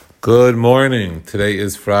Good morning. Today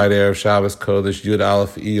is Friday of Shabbos Kodesh Yud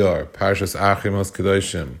Aleph Iyar, Parshas Achrimos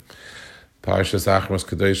Kedoshim. Parshas Achrimos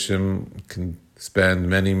Kedoshim can spend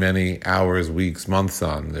many hours, weeks, months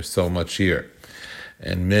on. There's so much here.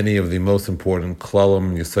 And many of the most important klalim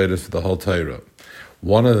and yesodis for the whole Torah.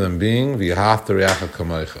 One of them being V'yahavta Re'acha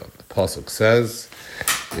Kamocha. The Pasuk says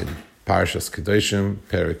in Parshas Kedoshim,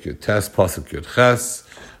 Perek Yud Tes, Pasuk Yud Ches,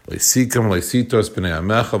 Leisikim, leisitos b'nei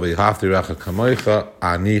amecha, v'yihavti recha kamoicha,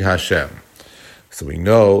 ani Hashem. So we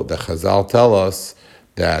know that Chazal tell us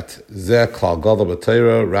that Zeh klal gadol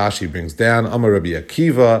b'Torah, Rashi brings down, Amar Rabbi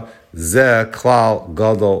Akiva, Zeh klal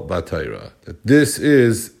gadol b'Torah. That this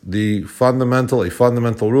is a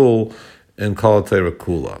fundamental rule in Kol Torah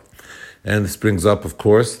Kula. And this brings up, of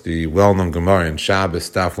course, the well-known Gemara in Shabbos,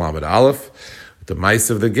 Daf Lamed Aleph, the mice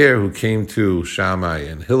of the ger who came to Shammai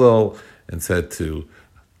and Hillel and said to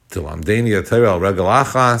Lamdania Torah al Regel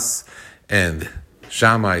Achas, and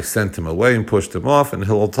Shammai sent him away and pushed him off, and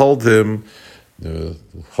Hillel told him the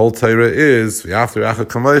whole Torah is V'yafter Acha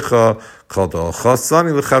Kamoicha called Al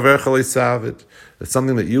Chasani L'Chavercha L'Savid. It's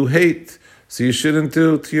something that you hate, so you shouldn't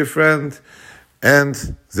do to your friend. And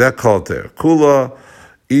Zeh Kol Torah Kula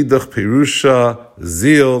Idach Pirusha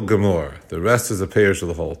Zil Gemor. The rest is a parish of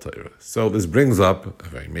the whole Torah. So this brings up a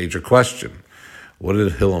very major question. What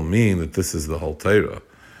did Hillel mean that this is the whole Torah?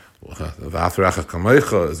 V'after Acha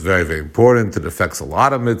Kamoicha is very important. It affects a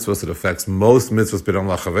lot of mitzvahs. It affects most mitzvahs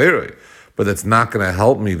b'dam lachaverei. But it's not going to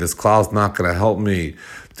help me. This klal is not going to help me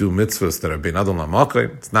do mitzvahs that are bein adon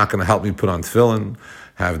lamakay. It's not going to help me put on tefillin,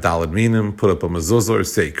 have daled minim, put up a mezuzah, or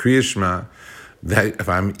say Kriya Shema. That if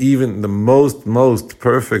I'm even the most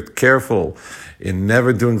perfect, careful in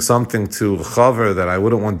never doing something to a chaver that I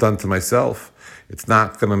wouldn't want done to myself, it's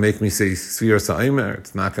not going to make me say Sfir Sa'imer.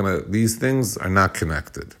 It's not going to. These things are not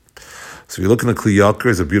connected. So you look in the Kli Yakar,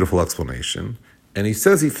 is a beautiful explanation. And he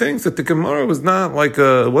says he thinks that the Gemara was not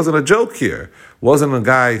it wasn't a joke here. It wasn't a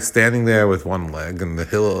guy standing there with one leg, and the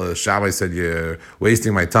Hillel, Shammai said, you're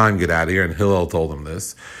wasting my time, get out of here, and Hillel told him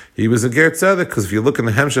this. He was a Ger Tzedek, because if you look in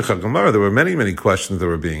the Hemshech HaGemara, there were many questions that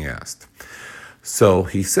were being asked. So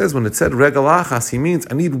he says when it said Regel Achas, he means,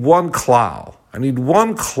 I need one klal. I need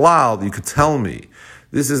one klal that you could tell me.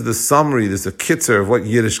 This is the summary, this is a kitzer of what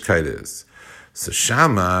Yiddishkeit is. So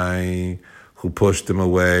Shammai, who pushed him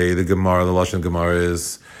away, the Lashon Gemara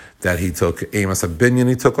is that he took Amos Abinyan,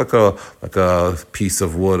 he took like a piece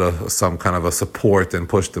of wood, some kind of a support, and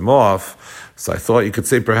pushed him off. So I thought you could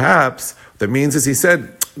say perhaps that means is he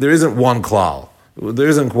said there isn't one klal. There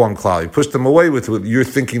isn't one klal. He pushed him away with you're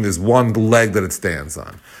thinking there's one leg that it stands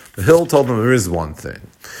on. The Hill told him there is one thing.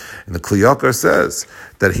 And the Kli Yakar says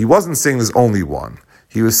that he wasn't saying there's only one.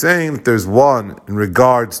 He was saying that there's one in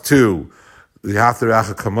regards to the V'yafter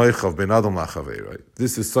Acha Kamoicha of Ben Adam Lachaverei.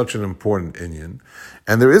 This is such an important inyan.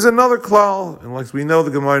 And there is another klal, and like we know,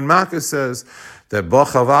 the Gemara in Makos says that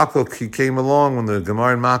B'chavakuk, he came along when the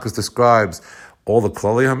Gemara in Makos describes all the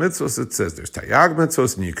klali hamitzvos. It says there's tayag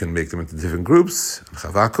mitzvos, and you can make them into different groups. And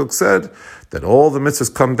Chavakuk said that all the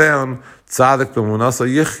mitzvos come down, tzadik b'munasa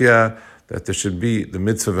yichya, that there should be, the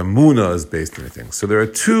mitzvah of emunah is based on anything. So there are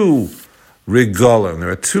two regalim,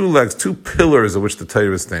 there are two legs, two pillars of which the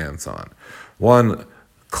Torah stands on. One,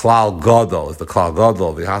 klal gadol, is the klal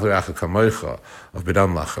gadol, the v'yafter acha kamoicha of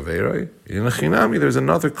b'dam lachaverei. In the Chinami, there's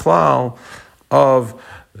another klal of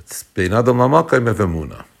bein adam lamakay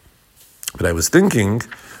mevemuna. But I was thinking,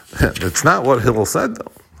 that's not what Hillel said,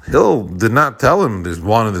 though. Hillel did not tell him there's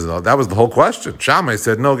one and there's another. That was the whole question. Shammai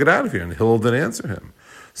said, no, get out of here. And Hillel didn't answer him.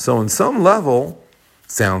 So in some level,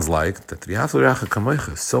 sounds like that the v'yafter acha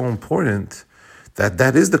kamoicha is so important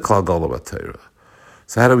that is the klal gadol b'Torah.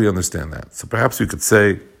 So how do we understand that? So perhaps we could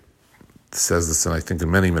say, it says this, and I think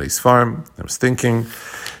in many Sfarim, I was thinking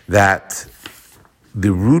that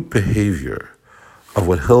the root behavior of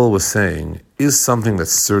what Hillel was saying is something that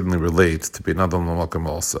certainly relates to Bein Adam L'Makom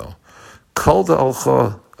also. Kol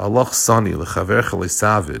da'alcha alach sani l'chavercha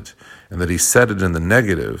l'savid, and that he said it in the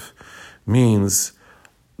negative, means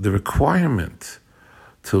the requirement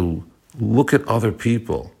to look at other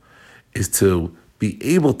people is to be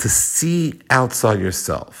able to see outside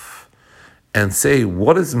yourself and say,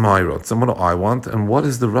 what is my ratzon, what do I want, and what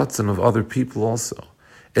is the ratzon of other people also?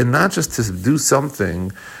 And not just to do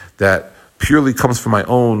something that purely comes from my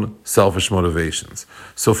own selfish motivations.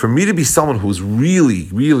 So for me to be someone who's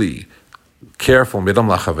really careful,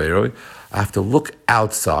 midam lachaveroi, I have to look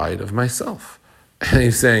outside of myself. And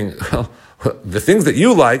he's saying, well, the things that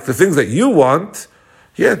you like, the things that you want,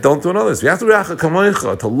 don't do on others.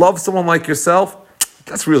 To love someone like yourself,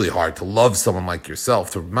 that's really hard to love someone like yourself,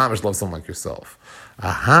 to mamish love someone like yourself.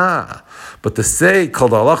 Aha. But to say,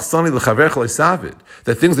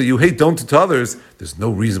 that things that you hate don't do to others, there's no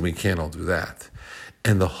reason we can't all do that.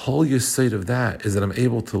 And the whole yesod of that is that I'm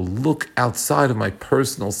able to look outside of my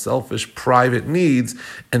personal, selfish, private needs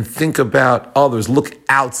and think about others, look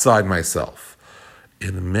outside myself.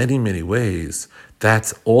 In many, many ways,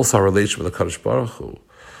 that's also our relation with the Kadosh Baruch Hu.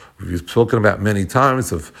 We've spoken about many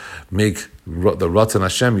times of make the Ratzon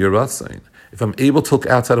Hashem your Ratzon. If I'm able to look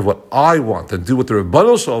outside of what I want and do what the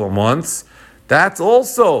Rebbeinu Shalom wants, that's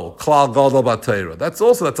also Klal Gadol B'Torah. That's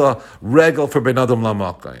a regal for Ben Adam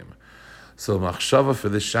Lamakayim. So machshava for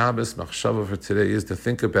this Shabbos, machshava for today is to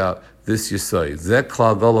think about this yesod. Zeh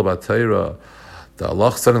Klal Gadol B'Torah, the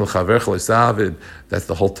Allah Chsanil Chaver Chalisavid. That's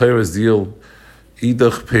the whole Torah zeal.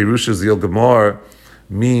 Idach Perusha Zeal Gemar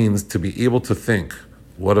means to be able to think.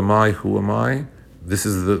 What am I? Who am I? This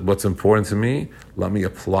is what's important to me. Let me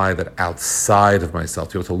apply that outside of myself,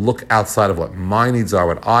 to be able to look outside of what my needs are,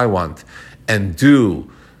 what I want, and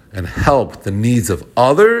do and help the needs of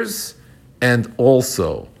others and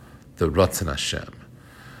also the Ratzon Hashem.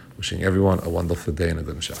 Wishing everyone a wonderful day and a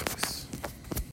good Shabbos.